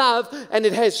in love, and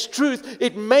it has truth.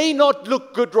 It may not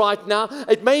look good right now.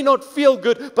 It may not feel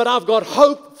good, but I've got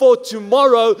hope for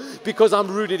tomorrow because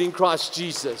I'm rooted in Christ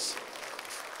Jesus.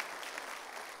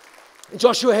 And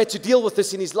Joshua had to deal with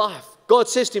this in his life. God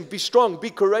says to him, be strong, be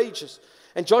courageous.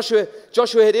 And Joshua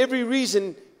had every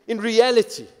reason in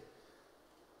reality.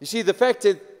 You see, the fact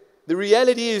that the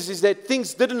reality is that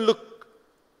things didn't look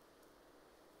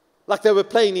like they were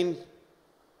playing in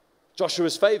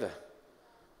Joshua's favor.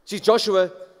 See, Joshua,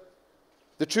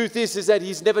 the truth is that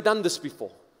he's never done this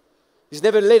before. He's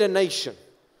never led a nation.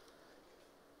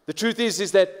 The truth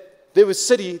is that there was a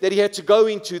city that he had to go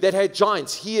into that had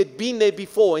giants. He had been there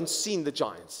before and seen the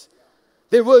giants.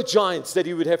 There were giants that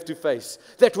he would have to face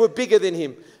that were bigger than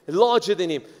him, larger than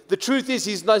him. The truth is,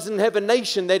 he doesn't have a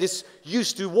nation that is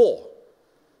used to war.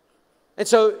 And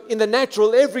so in the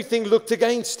natural, everything looked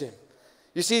against him.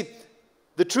 You see,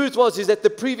 the truth is that the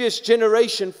previous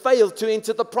generation failed to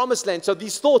enter the promised land. So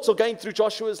these thoughts are going through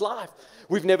Joshua's life.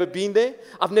 We've never been there.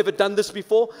 I've never done this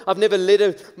before. I've never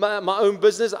led my own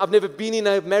business. I've never been in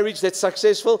a marriage that's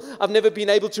successful. I've never been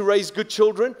able to raise good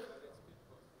children.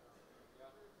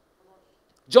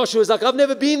 Joshua's like, I've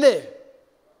never been there.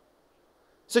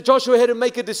 So Joshua had to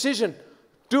make a decision.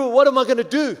 What am I going to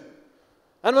do?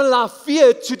 I'm going to allow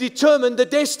fear to determine the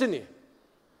destiny.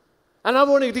 And I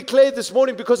want to declare this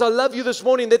morning, because I love you this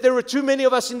morning, that there are too many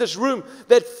of us in this room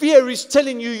that fear is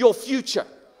telling you your future.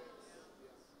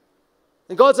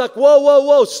 And God's like,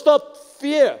 whoa, stop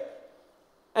fear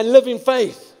and live in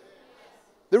faith.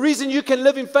 The reason you can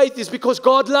live in faith is because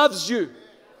God loves you.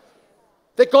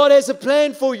 That God has a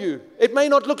plan for you. It may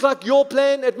not look like your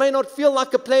plan. It may not feel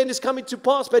like a plan is coming to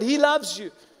pass, but He loves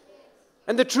you.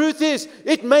 And the truth is,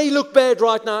 it may look bad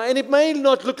right now, and it may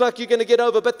not look like you're going to get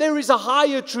over, but there is a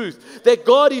higher truth that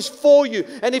God is for you.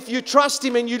 And if you trust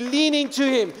Him and you lean into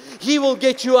Him, He will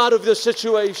get you out of the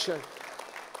situation.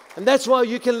 And that's why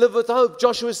you can live with hope.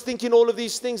 Joshua's thinking all of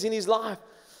these things in his life.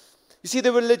 You see,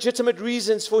 there were legitimate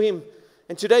reasons for him.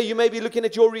 And today you may be looking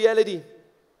at your reality,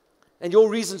 and your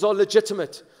reasons are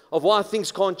legitimate of why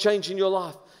things can't change in your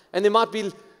life. And there might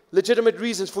be legitimate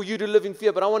reasons for you to live in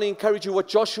fear. But I want to encourage you, what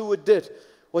Joshua did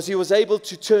was he was able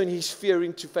to turn his fear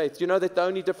into faith. You know that the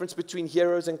only difference between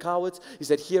heroes and cowards is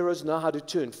that heroes know how to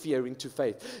turn fear into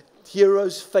faith.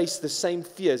 Heroes face the same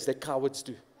fears that cowards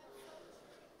do.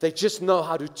 They just know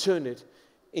how to turn it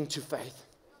into faith.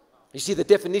 You see, the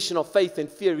definition of faith and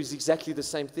fear is exactly the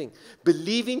same thing.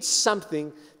 Believing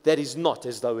something that is not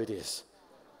as though it is.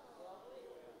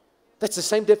 That's the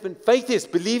same definition. Faith is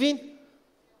believing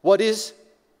what is.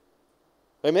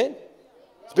 Amen?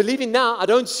 It's believing now. I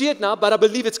don't see it now, but I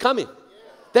believe it's coming.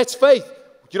 That's faith.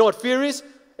 You know what fear is?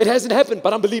 It hasn't happened,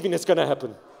 but I'm believing it's going to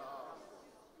happen.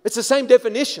 It's the same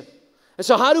definition. And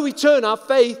so how do we turn our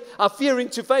faith, our fear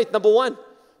into faith? Number one,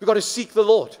 we've got to seek the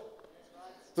Lord.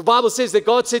 The Bible says that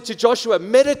God said to Joshua,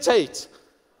 meditate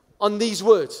on these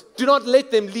words. Do not let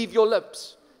them leave your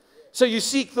lips. So you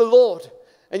seek the Lord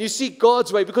and you seek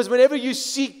God's way. Because whenever you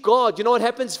seek God, you know what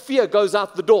happens? Fear goes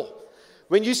out the door.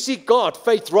 When you seek God,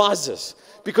 faith rises.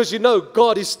 Because you know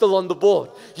God is still on the board.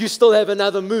 You still have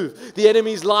another move. The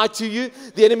enemy's lied to you.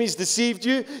 The enemy's deceived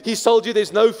you. He's told you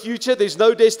there's no future, there's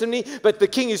no destiny. But the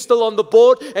king is still on the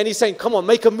board. And he's saying, come on,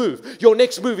 make a move. Your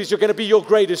next move is going to be your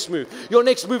greatest move. Your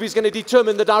next move is going to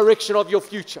determine the direction of your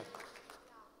future.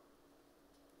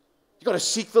 You've got to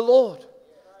seek the Lord.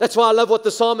 That's why I love what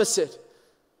the psalmist said.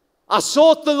 I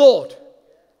sought the Lord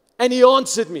and He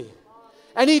answered me.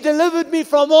 And He delivered me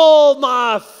from all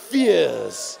my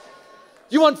fears.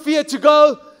 You want fear to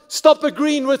go? Stop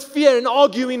agreeing with fear and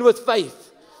arguing with faith.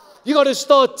 You got to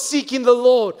start seeking the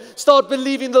Lord. Start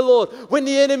believing the Lord. When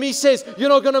the enemy says, you're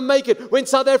not going to make it. When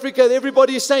South Africa,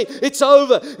 everybody is saying, it's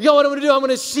over. You know what I'm going to do? I'm going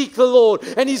to seek the Lord.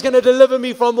 And He's going to deliver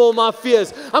me from all my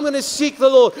fears. I'm going to seek the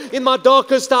Lord in my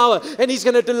darkest hour. And He's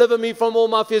going to deliver me from all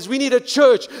my fears. We need a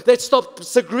church that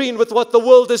stops agreeing with what the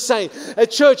world is saying. A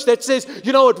church that says,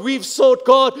 you know what? We've sought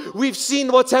God. We've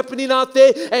seen what's happening out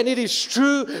there. And it is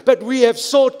true. But we have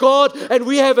sought God. And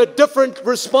we have a different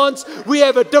response. We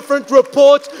have a different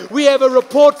report. We have a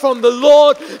report from the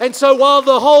Lord. And so while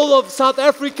the whole of South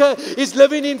Africa is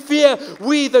living in fear,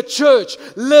 we, the church,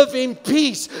 live in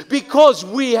peace because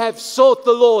we have sought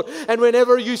the Lord. And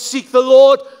whenever you seek the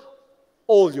Lord,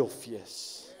 all your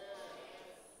fears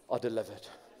are delivered.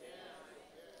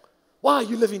 Why are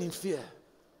you living in fear?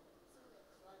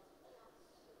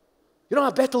 You know, I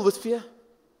battle with fear.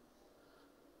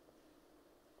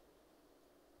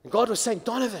 And God was saying,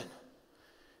 Donovan,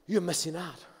 you're missing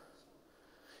out.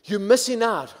 You're missing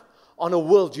out on a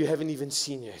world you haven't even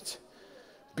seen yet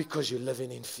because you're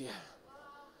living in fear.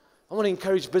 I want to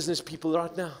encourage business people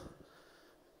right now.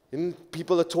 And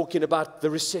people are talking about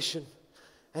the recession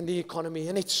and the economy,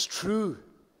 and it's true.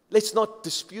 Let's not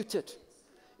dispute it.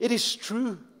 It is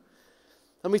true.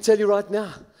 Let me tell you right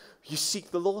now, you seek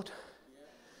the Lord.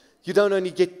 You don't only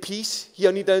get peace. He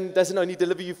doesn't only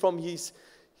deliver you from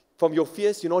your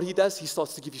fears. You know what He does? He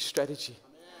starts to give you strategy.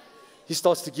 He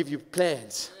starts to give you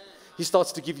plans. He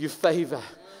starts to give you favor.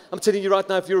 I'm telling you right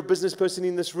now, if you're a business person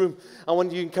in this room, I want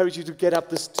to encourage you to get up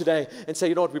today and say,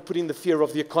 you know what, we're putting the fear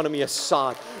of the economy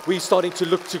aside. We're starting to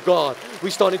look to God.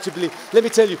 We're starting to believe. Let me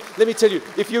tell you,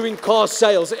 if you're in car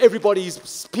sales,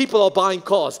 people are buying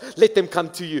cars. Let them come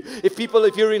to you. If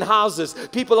you're in houses,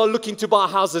 people are looking to buy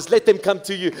houses. Let them come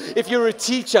to you. If you're a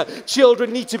teacher,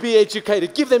 children need to be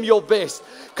educated. Give them your best.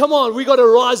 Come on, we got to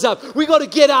rise up. We got to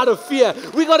get out of fear.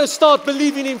 We got to start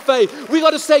believing in faith. We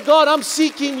got to say, God, I'm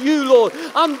seeking you, Lord.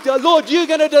 Lord, you're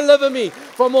going to deliver me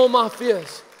from all my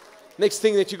fears. Next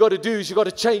thing that you got to do is you got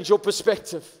to change your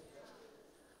perspective.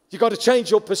 You got to change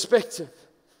your perspective.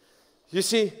 You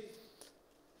see,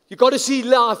 you got to see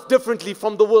life differently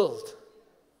from the world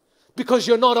because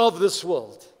you're not of this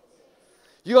world.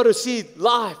 You got to see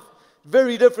life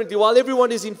very differently. While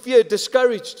everyone is in fear,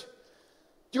 discouraged,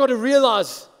 you got to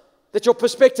realize that your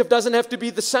perspective doesn't have to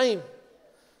be the same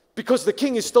because the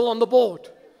king is still on the board.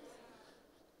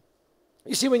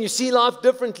 You see, when you see life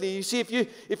differently, you see,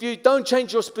 if you don't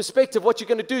change your perspective, what you're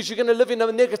going to do is you're going to live in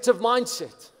a negative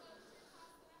mindset.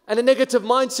 And a negative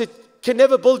mindset can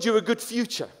never build you a good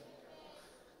future.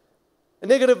 A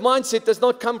negative mindset does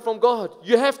not come from God.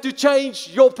 You have to change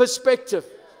your perspective.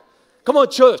 Come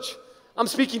on, church. I'm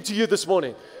speaking to you this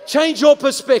morning. Change your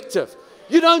perspective.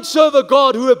 You don't serve a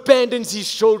God who abandons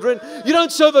his children. You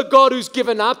don't serve a God who's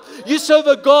given up. You serve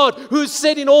a God who's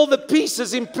setting all the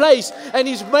pieces in place, and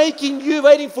he's making you,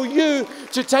 waiting for you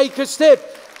to take a step.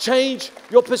 Change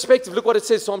your perspective. Look what it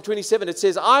says, Psalm 27. It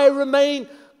says, I remain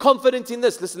confident in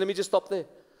this. Listen, let me just stop there.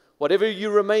 Whatever you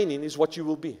remain in is what you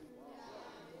will be.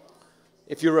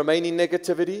 If you remain in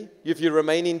negativity, if you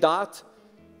remain in doubt,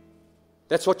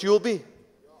 that's what you'll be.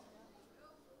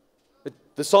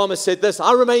 The psalmist said this,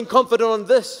 I remain confident on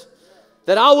this,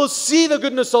 that I will see the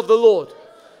goodness of the Lord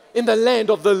in the land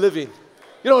of the living.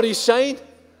 You know what he's saying?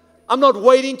 I'm not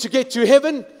waiting to get to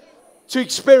heaven to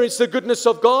experience the goodness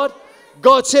of God.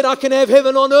 God said I can have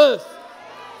heaven on earth.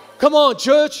 Come on,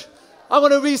 church. I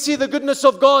want to see the goodness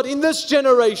of God in this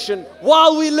generation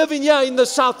while we live in here in the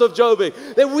south of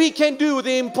Joburg. That we can do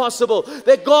the impossible.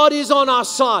 That God is on our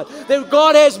side. That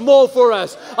God has more for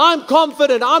us. I'm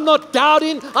confident. I'm not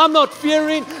doubting. I'm not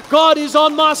fearing. God is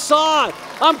on my side.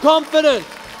 I'm confident.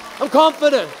 I'm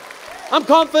confident. I'm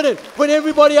confident. When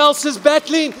everybody else is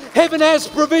battling, heaven has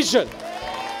provision.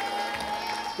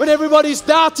 When everybody's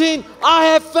doubting, I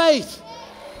have faith.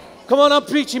 Come on, I'm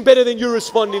preaching better than you're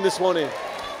responding this morning.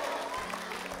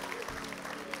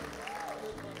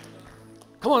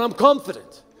 Come on, I'm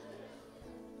confident.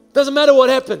 Doesn't matter what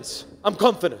happens, I'm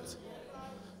confident.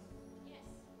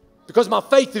 Because my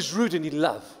faith is rooted in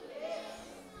love.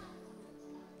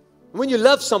 When you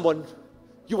love someone,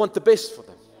 you want the best for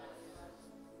them.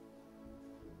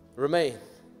 Remain. You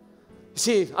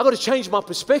see, I've got to change my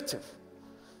perspective.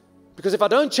 Because if I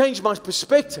don't change my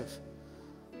perspective,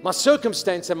 my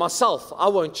circumstance and myself, I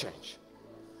won't change.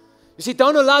 You see,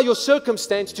 don't allow your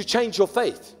circumstance to change your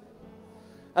faith.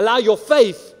 Allow your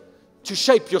faith to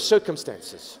shape your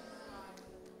circumstances.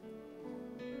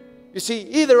 You see,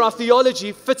 either our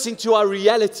theology fits into our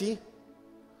reality,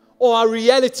 or our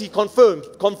reality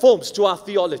conforms to our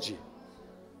theology.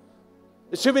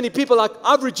 There's too many people like,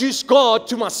 I've reduced God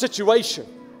to my situation.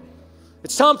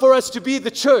 It's time for us to be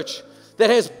the church that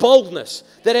has boldness,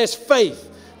 that has faith,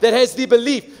 that has the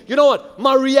belief. You know what?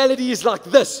 My reality is like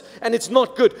this, and it's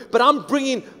not good. But I'm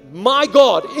bringing my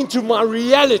God into my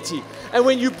reality. And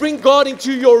when you bring God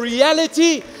into your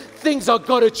reality, things are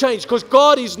got to change. Because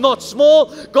God is not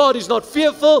small. God is not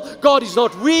fearful. God is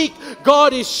not weak.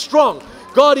 God is strong.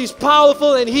 God is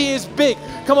powerful, and He is big.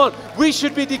 Come on, we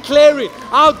should be declaring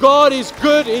our God is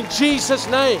good in Jesus'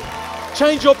 name.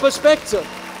 Change your perspective.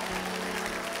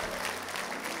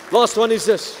 Last one is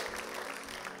this.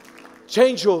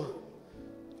 Change your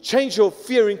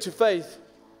fear into faith.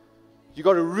 You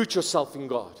got to root yourself in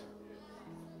God.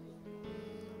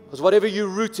 Because whatever you're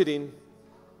rooted in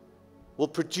will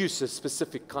produce a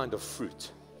specific kind of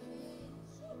fruit.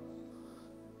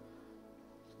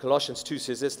 Colossians 2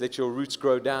 says this, let your roots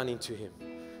grow down into Him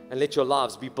and let your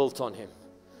lives be built on Him.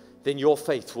 Then your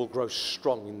faith will grow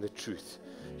strong in the truth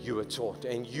you were taught,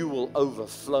 and you will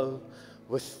overflow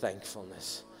with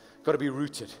thankfulness. Got to be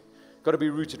rooted. Got to be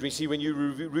rooted. We see when you're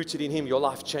rooted in Him, your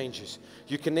life changes.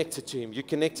 You're connected to Him. You're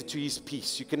connected to His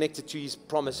peace. You're connected to His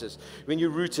promises. When you're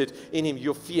rooted in Him,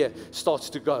 your fear starts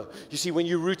to go. You see, when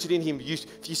you're rooted in Him, you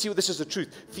see, this is the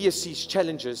truth. Fear sees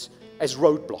challenges as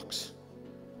roadblocks.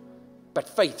 But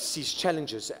faith sees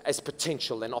challenges as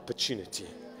potential and opportunity.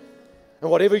 And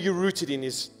whatever you're rooted in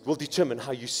will determine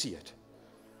how you see it.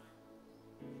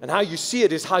 And how you see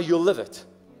it is how you'll live it.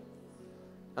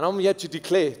 And I'm here to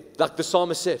declare, like the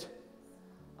psalmist said,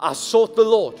 I sought the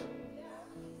Lord,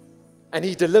 and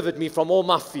He delivered me from all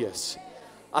my fears.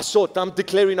 I'm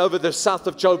declaring over the south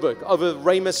of Joburg, over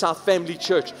Rhema South Family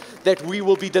Church, that we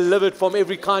will be delivered from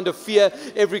every kind of fear,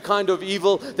 every kind of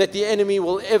evil that the enemy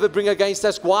will ever bring against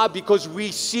us. Why? Because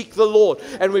we seek the Lord.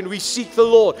 And when we seek the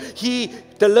Lord, He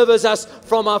delivers us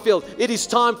from our field. It is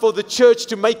time for the church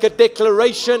to make a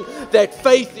declaration that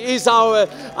faith is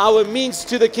our means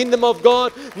to the kingdom of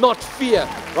God, not fear.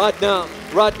 Right now,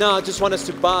 I just want us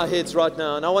to bow our heads right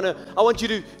now. And I want you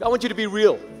to be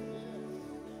real.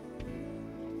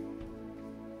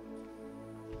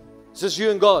 This is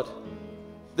you and God.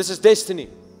 This is destiny.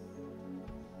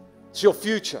 It's your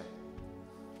future.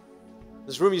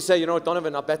 This room, you say, you know what,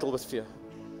 Donovan, I battle with fear.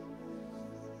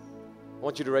 I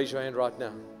want you to raise your hand right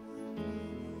now.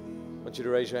 I want you to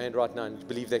raise your hand right now and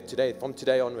believe that today, from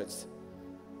today onwards,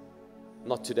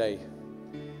 not today.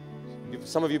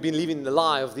 Some of you have been living the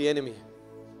lie of the enemy.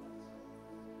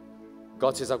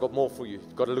 God says, I've got more for you.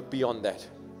 You've got to look beyond that.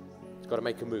 You've got to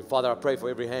make a move. Father, I pray for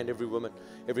every hand, every woman,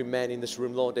 every man in this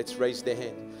room, Lord, that's raised their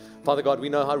hand. Father God, we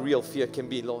know how real fear can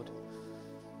be, Lord.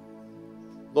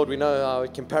 Lord, we know how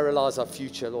it can paralyze our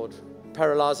future, Lord.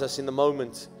 Paralyze us in the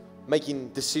moment, making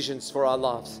decisions for our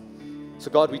lives. So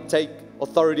God, we take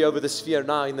authority over this fear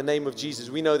now in the name of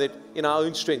Jesus. We know that in our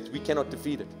own strength, we cannot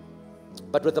defeat it.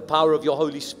 But with the power of your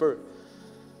Holy Spirit,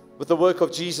 with the work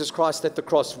of Jesus Christ at the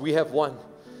cross, we have won.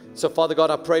 So Father God,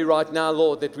 I pray right now,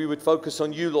 Lord, that we would focus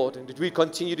on you, Lord, and that we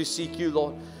continue to seek you,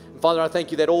 Lord. And Father, I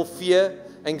thank you that all fear,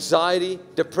 anxiety,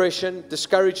 depression,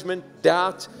 discouragement,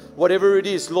 doubt, whatever it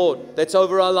is, Lord, that's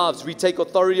over our lives, we take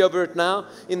authority over it now.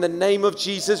 In the name of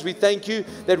Jesus, we thank you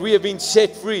that we have been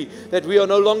set free, that we are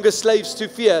no longer slaves to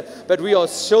fear, but we are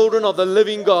children of the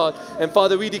living God. And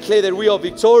Father, we declare that we are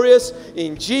victorious.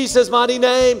 In Jesus' mighty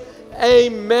name,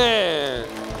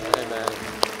 amen.